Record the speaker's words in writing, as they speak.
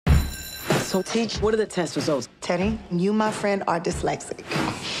So, teach, what are the test results? Teddy, you, my friend, are dyslexic.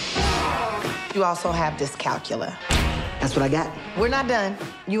 You also have dyscalculia. That's what I got. We're not done.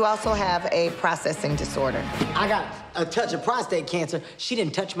 You also have a processing disorder. I got a touch of prostate cancer. She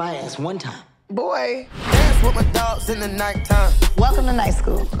didn't touch my ass one time. Boy. Dance with my dogs in the nighttime. Welcome to night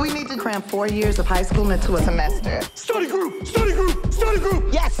school. We need to cram 4 years of high school into a semester. Study group, study group, study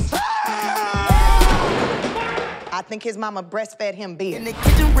group. Yes! I think his mama breastfed him big. In the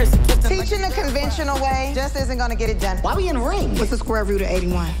kitchen, wrist kissing like Teaching the conventional way just isn't gonna get it done. Why we in a ring? What's the square root of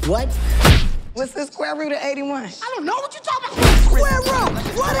 81? What? What's the square root of 81? I don't know what you're talking about. Square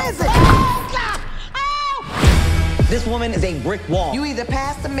root! What is it? Oh, God! Oh! This woman is a brick wall. You either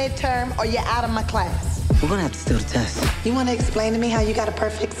pass the midterm or you're out of my class. We're gonna have to steal the test. You wanna explain to me how you got a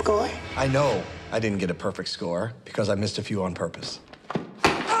perfect score? I know I didn't get a perfect score because I missed a few on purpose.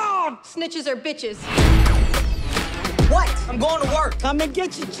 Oh! Snitches are bitches. What? I'm going to work. Come and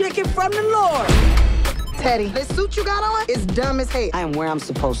get your chicken from the Lord. Teddy, this suit you got on is dumb as hell. I am where I'm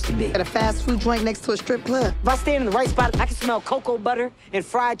supposed to be. At a fast food joint next to a strip club. If I stand in the right spot, I can smell cocoa butter and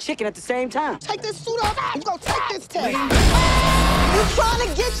fried chicken at the same time. Take this suit off. You gonna take this test. You trying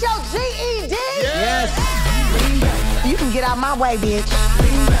to get your GED? Yes. You can get out my way, bitch.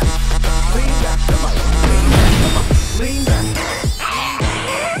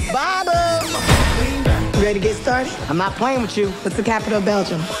 Baba. You ready to get started? I'm not playing with you. What's the capital of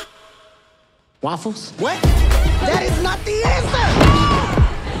Belgium? Waffles? What? That is not the answer!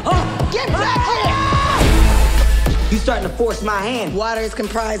 Get back here! You starting to force my hand. Water is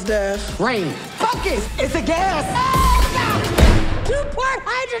comprised of... Rain. Focus! It's a gas. 2-part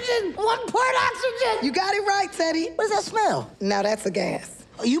hydrogen, 1-part oxygen. You got it right, Teddy. What does that smell? Now that's a gas.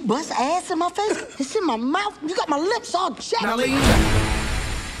 Oh, you bust ass in my face? It's in my mouth. You got my lips all chapped. Now lean back.